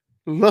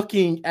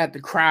looking at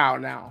the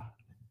crowd now.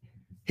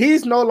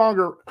 He's no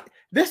longer...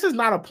 This is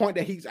not a point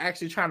that he's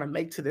actually trying to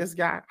make to this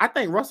guy. I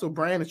think Russell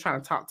Brand is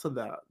trying to talk to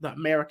the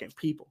American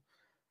people.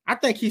 I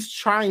think he's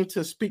trying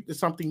to speak to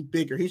something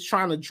bigger. He's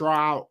trying to draw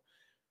out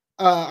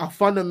a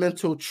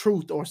fundamental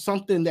truth or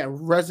something that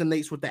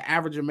resonates with the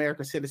average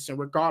American citizen,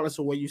 regardless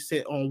of where you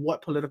sit on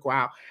what political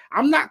aisle.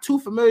 I'm not too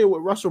familiar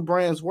with Russell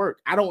Brand's work.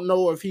 I don't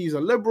know if he's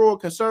a liberal,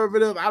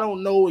 conservative. I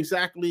don't know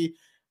exactly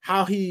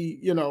how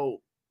he,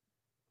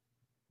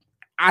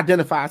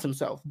 identifies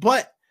himself.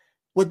 But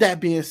with that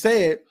being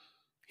said,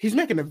 he's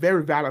making a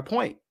very valid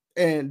point.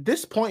 And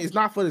this point is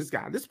not for this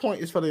guy. This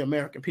point is for the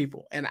American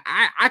people. And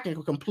I can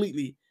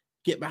completely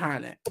get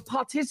behind that.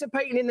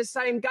 Participating in the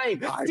same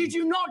game. Did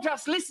you not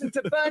just listen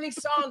to Bernie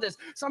Sanders,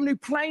 someone who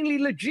plainly,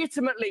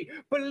 legitimately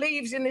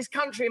believes in this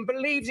country and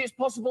believes it's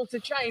possible to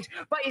change,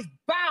 but is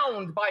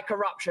bound by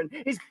corruption,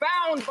 is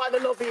bound by the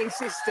lobbying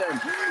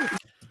system?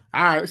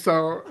 All right,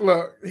 so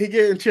look, he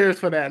getting cheers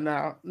for that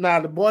now. Now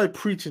the boy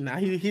preaching now.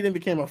 He then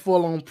became a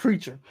full-on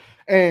preacher.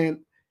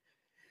 And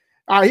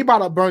he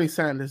brought up Bernie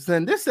Sanders,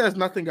 and this says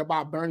nothing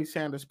about Bernie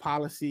Sanders'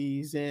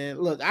 policies. And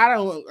look, I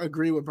don't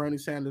agree with Bernie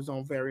Sanders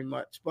on very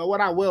much, but what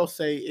I will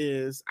say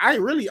is I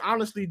really,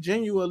 honestly,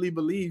 genuinely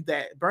believe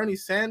that Bernie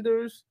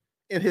Sanders,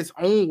 in his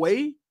own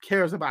way,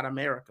 cares about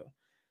America.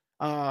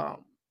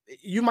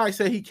 You might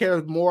say he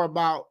cares more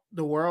about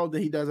the world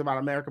than he does about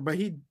America, but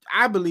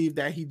I believe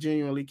that he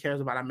genuinely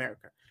cares about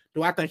America.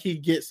 Do I think he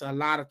gets a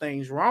lot of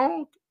things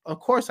wrong? Of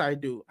course I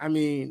do. I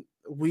mean,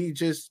 we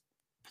just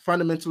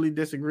fundamentally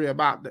disagree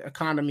about the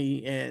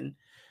economy and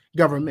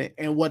government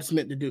and what it's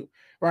meant to do,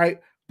 right?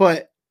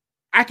 But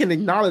I can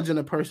acknowledge in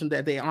a person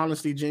that they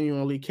honestly,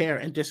 genuinely care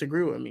and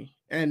disagree with me,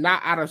 and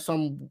not out of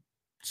some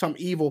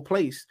evil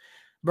place.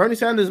 Bernie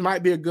Sanders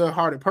might be a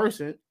good-hearted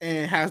person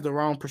and has the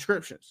wrong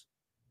prescriptions.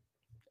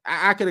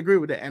 I could agree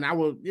with that, and I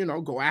will,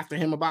 go after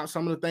him about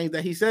some of the things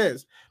that he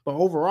says. But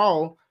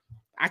overall,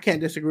 I can't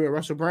disagree with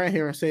Russell Brand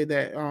here and say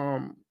that,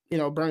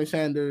 Bernie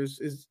Sanders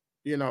is,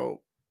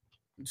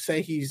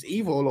 say he's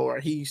evil or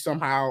he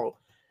somehow,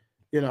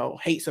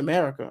 hates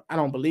America. I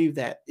don't believe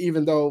that.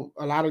 Even though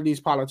a lot of these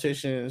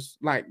politicians,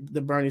 like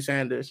the Bernie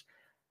Sanders,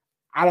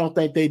 I don't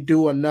think they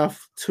do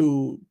enough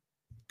to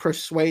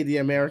persuade the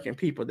American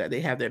people that they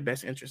have their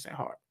best interests at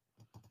heart.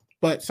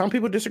 But some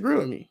people disagree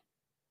with me.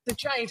 To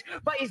change,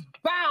 but is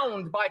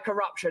bound by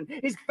corruption,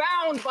 is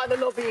bound by the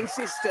lobbying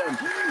system.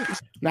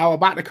 Now,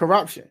 about the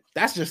corruption,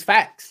 that's just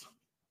facts.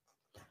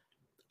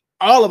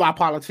 All of our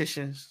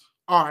politicians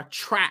are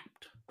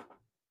trapped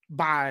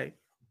by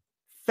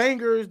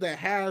fingers that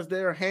has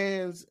their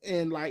hands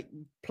in like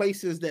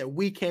places that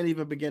we can't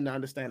even begin to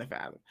understand and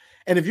fathom.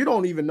 And if you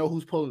don't even know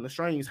who's pulling the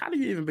strings, how do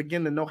you even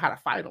begin to know how to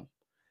fight them?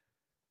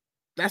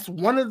 That's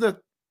one of the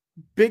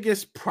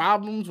biggest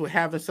problems with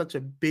having such a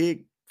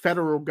big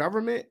federal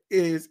government,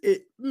 is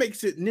it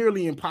makes it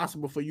nearly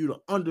impossible for you to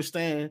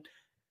understand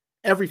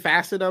every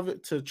facet of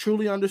it, to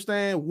truly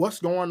understand what's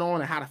going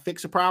on and how to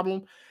fix a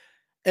problem.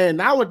 And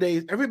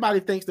nowadays, everybody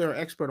thinks they're an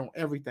expert on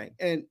everything.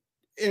 And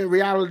in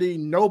reality,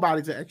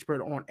 nobody's an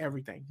expert on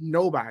everything.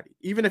 Nobody.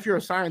 Even if you're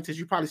a scientist,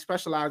 you probably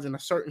specialize in a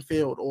certain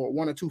field or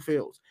one or two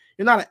fields.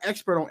 You're not an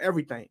expert on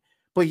everything.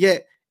 But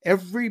yet,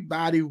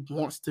 everybody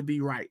wants to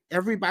be right.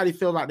 Everybody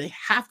feels like they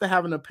have to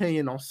have an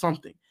opinion on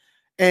something.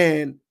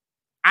 And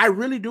I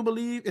really do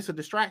believe it's a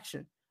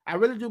distraction. I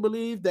really do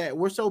believe that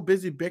we're so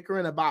busy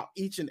bickering about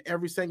each and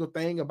every single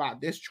thing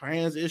about this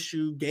trans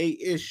issue, gay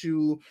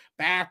issue,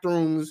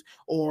 bathrooms,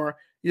 or,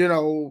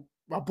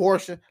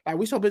 abortion. Like,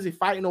 we're so busy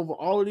fighting over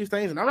all of these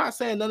things. And I'm not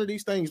saying none of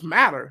these things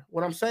matter.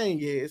 What I'm saying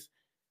is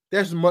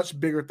there's much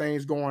bigger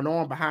things going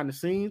on behind the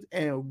scenes,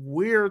 and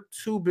we're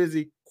too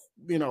busy,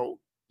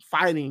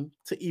 fighting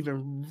to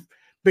even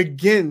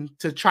begin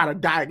to try to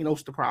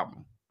diagnose the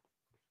problem.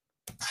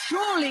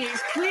 Surely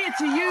it's clear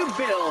to you,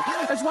 Bill,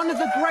 as one of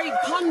the great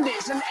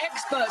pundits and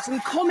experts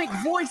and comic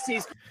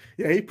voices.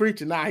 Yeah, he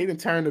preaching now. He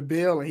didn't turn the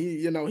bill, and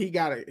he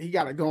got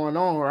it going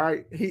on,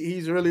 right?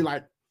 He's really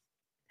like,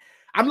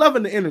 I'm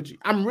loving the energy.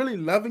 I'm really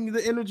loving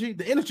the energy.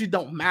 The energy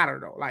don't matter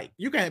though. Like,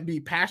 you can be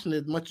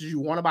passionate as much as you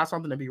want about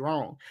something and be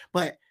wrong.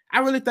 But I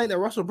really think that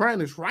Russell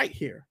Brand is right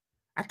here.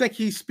 I think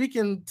he's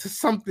speaking to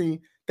something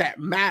that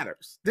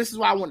matters. This is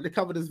why I wanted to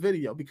cover this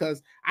video,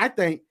 because I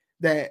think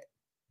that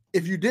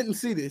if you didn't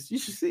see this, you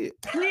should see it.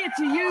 Clear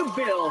to you,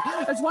 Bill,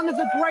 as one of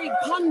the great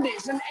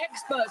pundits and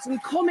experts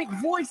and comic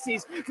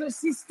voices, that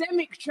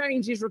systemic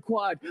change is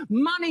required.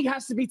 Money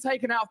has to be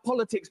taken out of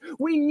politics.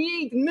 We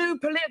need new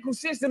political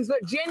systems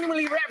that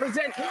genuinely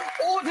represent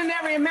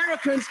ordinary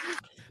Americans.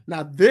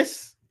 Now,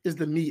 this is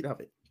the meat of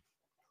it.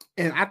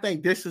 And I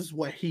think this is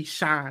what he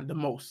shined the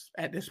most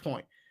at this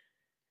point.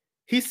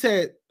 He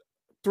said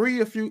three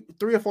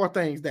or four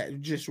things that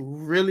just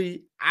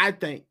really, I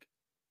think,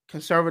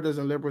 conservatives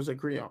and liberals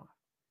agree on.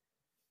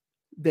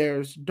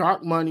 There's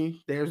dark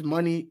money. There's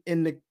money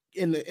in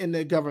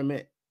the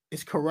government.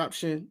 It's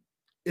corruption.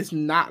 It's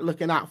not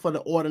looking out for the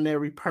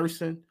ordinary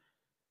person.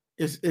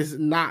 It's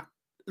not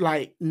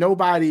like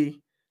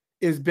nobody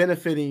is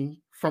benefiting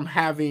from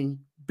having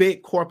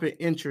big corporate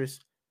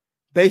interests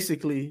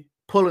basically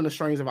pulling the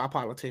strings of our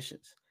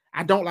politicians.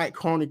 I don't like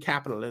crony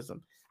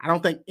capitalism. I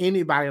don't think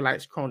anybody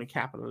likes crony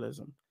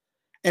capitalism.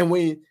 And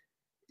when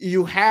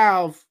you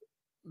have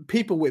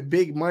people with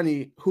big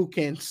money who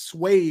can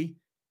sway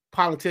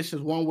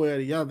politicians one way or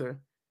the other,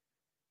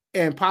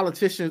 and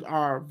politicians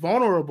are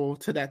vulnerable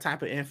to that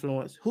type of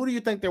influence, who do you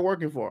think they're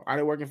working for? Are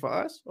they working for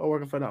us or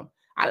working for them?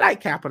 I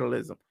like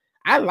capitalism.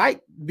 I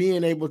like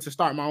being able to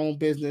start my own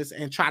business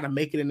and try to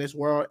make it in this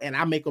world, and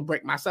I make or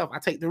break myself. I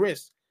take the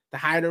risk. The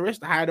higher the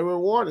risk, the higher the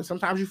reward, and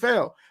sometimes you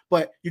fail,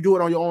 but you do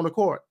it on your own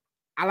accord.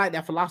 I like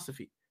that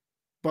philosophy.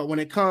 But when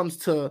it comes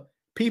to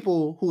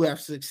people who have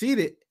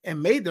succeeded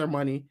and made their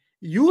money,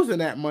 using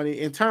that money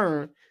in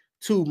turn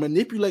to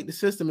manipulate the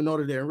system in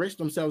order to enrich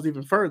themselves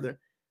even further,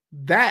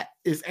 that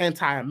is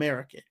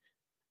anti-American.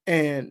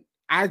 And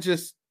I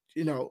just,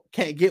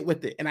 can't get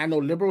with it. And I know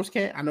liberals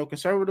can't. I know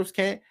conservatives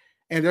can't.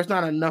 And there's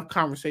not enough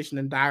conversation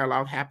and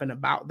dialogue happen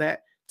about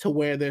that to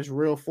where there's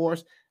real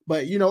force.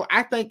 But,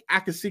 I think I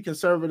can see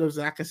conservatives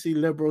and I can see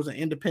liberals and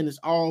independents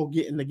all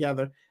getting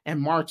together and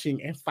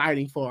marching and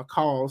fighting for a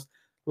cause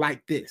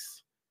like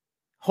this,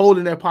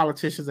 holding their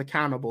politicians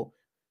accountable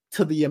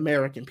to the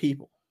American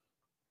people.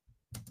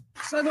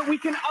 So that we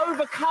can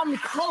overcome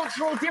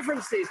cultural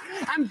differences,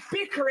 and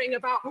bickering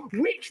about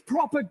which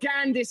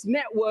propagandist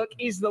network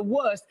is the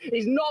worst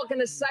is not going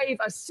to save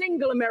a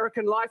single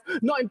American life,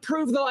 not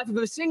improve the life of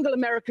a single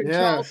American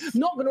child,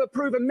 not going to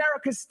improve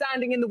America's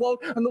standing in the world,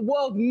 and the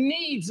world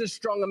needs a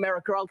strong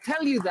America. I'll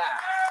tell you that.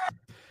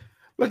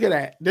 Look at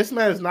that. This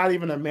man is not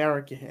even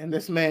American, and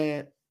this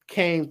man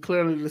came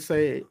clearly to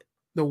say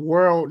the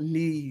world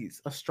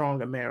needs a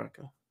strong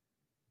America.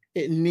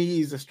 It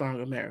needs a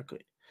strong America.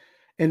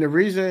 And the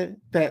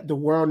reason that the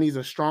world needs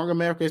a strong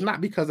America is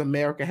not because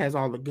America has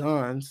all the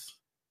guns.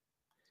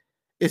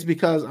 It's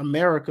because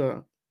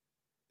America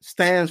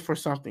stands for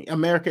something.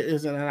 America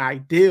isn't an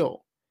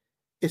ideal.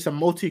 It's a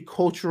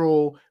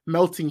multicultural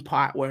melting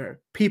pot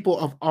where people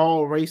of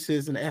all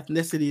races and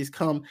ethnicities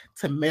come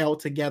to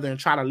meld together and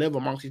try to live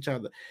amongst each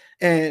other.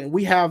 And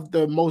we have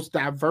the most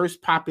diverse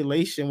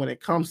population when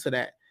it comes to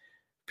that.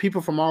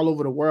 People from all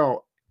over the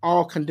world,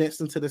 all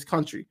condensed into this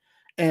country.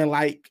 And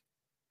like,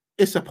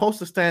 it's supposed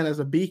to stand as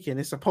a beacon.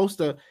 It's supposed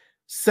to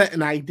set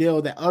an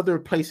ideal that other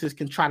places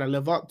can try to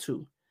live up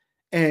to.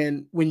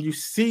 And when you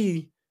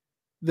see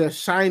the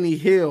shiny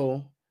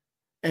hill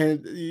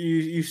and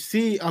you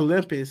see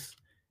Olympus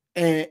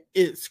and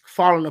it's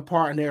falling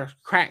apart and there are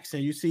cracks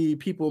and you see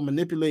people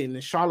manipulating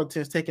and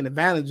charlatans taking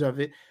advantage of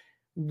it,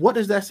 what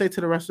does that say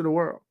to the rest of the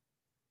world?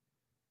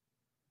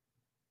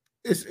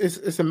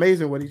 It's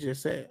amazing what he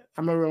just said.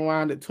 I'm going to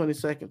rewind it 20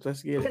 seconds.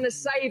 Let's get it. Going to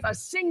save a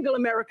single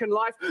American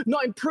life,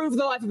 not improve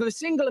the life of a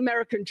single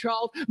American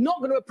child, not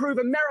going to improve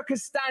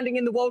America's standing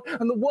in the world,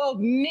 and the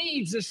world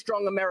needs a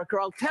strong America.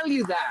 I'll tell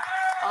you that.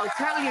 I'll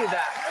tell you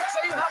that.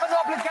 So you have an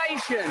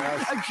obligation,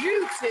 a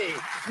duty,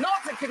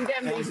 not to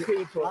condemn these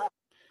people.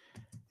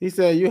 He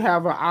said you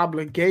have an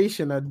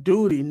obligation, a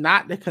duty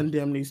not to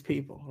condemn these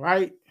people,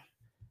 right?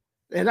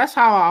 And that's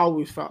how I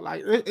always felt.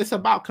 Like, it's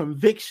about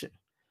conviction.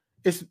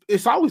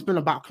 It's always been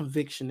about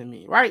conviction to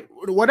me, right?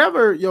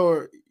 Whatever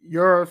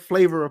your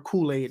flavor of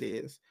Kool-Aid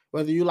is,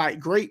 whether you like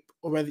grape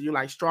or whether you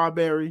like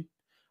strawberry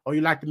or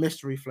you like the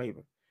mystery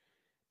flavor,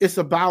 it's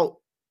about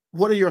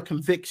what are your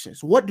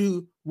convictions? What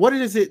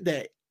is it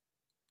that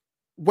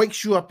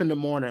wakes you up in the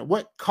morning?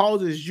 What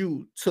causes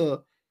you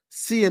to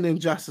see an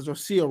injustice or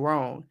see a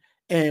wrong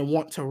and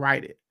want to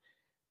right it?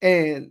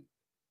 And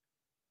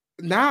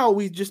now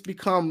we just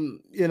become,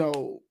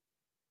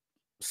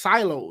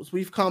 silos.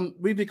 We've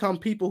become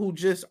people who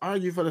just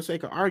argue for the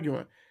sake of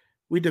arguing.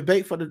 We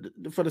debate for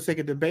the sake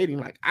of debating.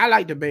 Like, I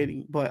like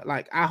debating, but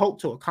like, I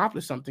hope to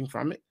accomplish something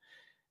from it.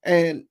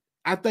 And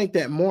I think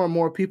that more and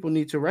more people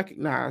need to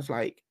recognize,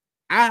 like,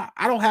 I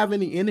don't have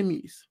any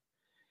enemies.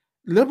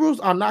 Liberals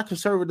are not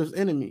conservatives'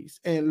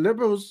 enemies, and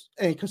liberals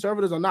and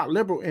conservatives are not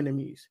liberal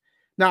enemies.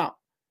 Now,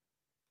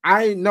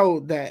 I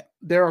know that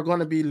there are going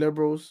to be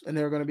liberals and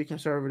there are going to be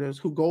conservatives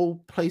who go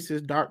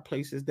places, dark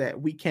places that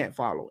we can't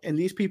follow. And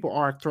these people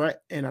are a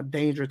threat and a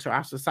danger to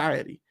our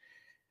society.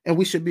 And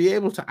we should be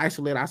able to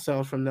isolate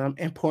ourselves from them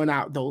and point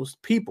out those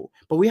people.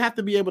 But we have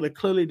to be able to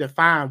clearly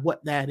define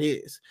what that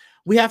is.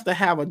 We have to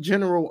have a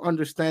general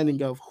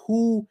understanding of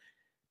who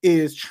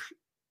is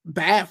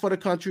bad for the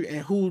country and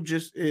who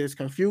just is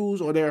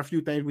confused, or there are a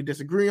few things we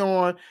disagree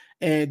on,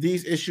 and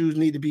these issues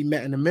need to be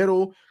met in the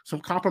middle.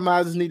 Some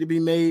compromises need to be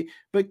made,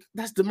 but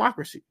that's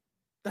democracy.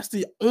 That's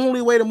the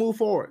only way to move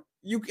forward.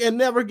 You can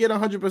never get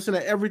 100% of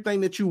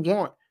everything that you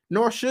want,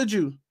 nor should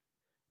you,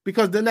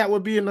 because then that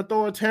would be an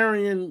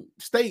authoritarian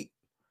state,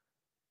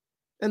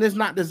 and it's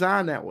not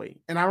designed that way.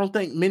 And I don't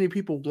think many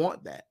people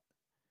want that.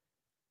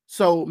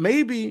 So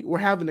maybe we're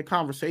having the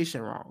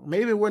conversation wrong.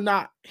 Maybe we're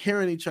not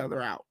hearing each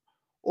other out.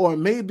 Or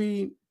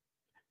maybe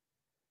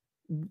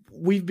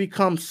we've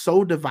become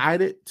so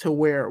divided to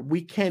where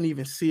we can't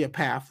even see a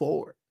path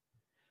forward.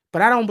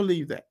 But I don't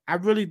believe that. I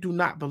really do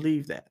not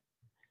believe that.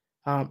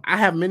 I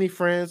have many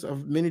friends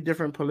of many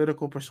different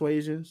political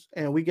persuasions,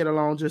 and we get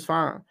along just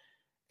fine.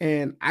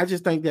 And I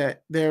just think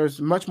that there's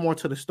much more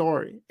to the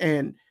story.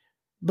 And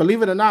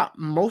believe it or not,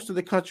 most of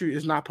the country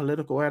is not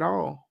political at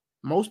all.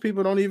 Most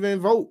people don't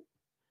even vote.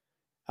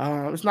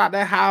 It's not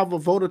that high of a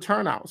voter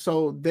turnout.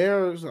 So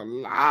there's a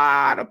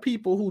lot of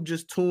people who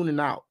just tuning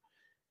out.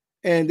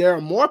 And there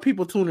are more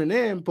people tuning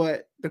in,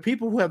 but the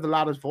people who have the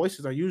loudest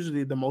voices are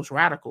usually the most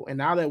radical. And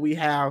now that we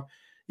have,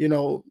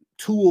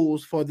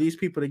 tools for these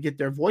people to get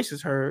their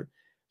voices heard,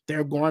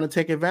 they're going to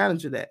take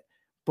advantage of that.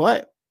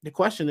 But the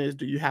question is,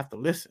 do you have to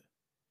listen?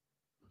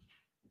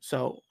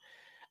 So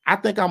I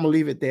think I'm going to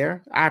leave it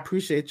there. I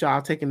appreciate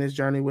y'all taking this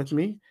journey with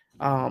me.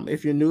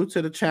 If you're new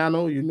to the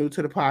channel, you're new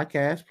to the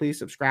podcast, please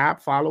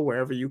subscribe, follow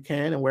wherever you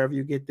can and wherever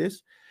you get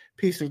this.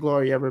 Peace and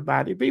glory,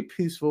 everybody. Be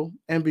peaceful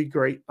and be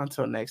great.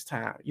 Until next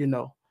time,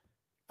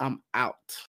 I'm out.